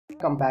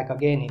Welcome back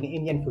again in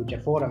Indian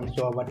Future Forum.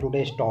 So our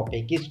today's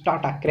topic is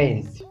Tata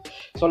cranes.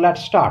 So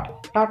let's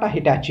start. Tata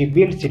Hitachi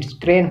builds its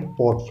crane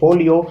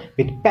portfolio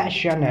with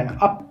passion and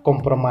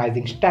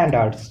uncompromising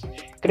standards.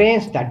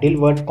 Cranes that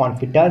deliver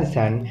confidence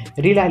and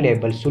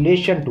reliable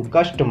solution to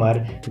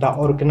customer. The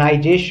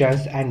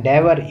organization's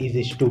endeavor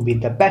is to be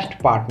the best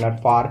partner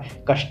for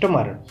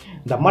customer.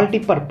 The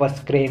multi-purpose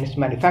cranes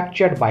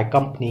manufactured by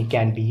company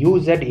can be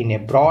used in a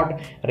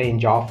broad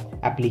range of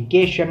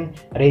application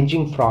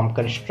ranging from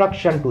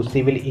construction to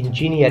civil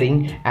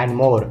engineering and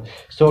more.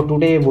 So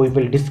today we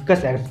will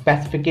discuss a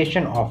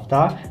specification of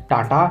the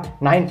Tata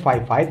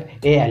 955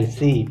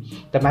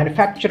 ALC. The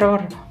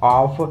manufacturer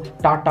of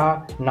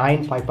Tata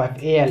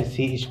 955 ALC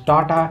is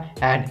Tata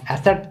and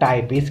asset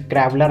type is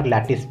Traveler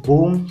Lattice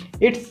boom.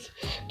 Its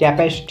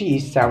capacity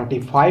is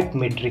 75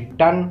 metric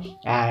ton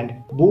and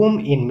boom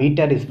in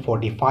meter is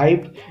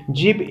 45,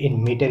 jib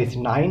in meter is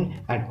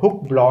 9 and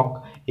hook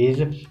block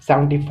is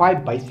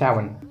 75 by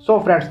 7. So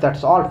friends,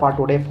 that's all for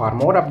today. For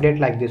more update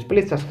like this,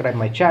 please subscribe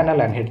my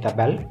channel and hit the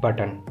bell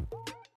button.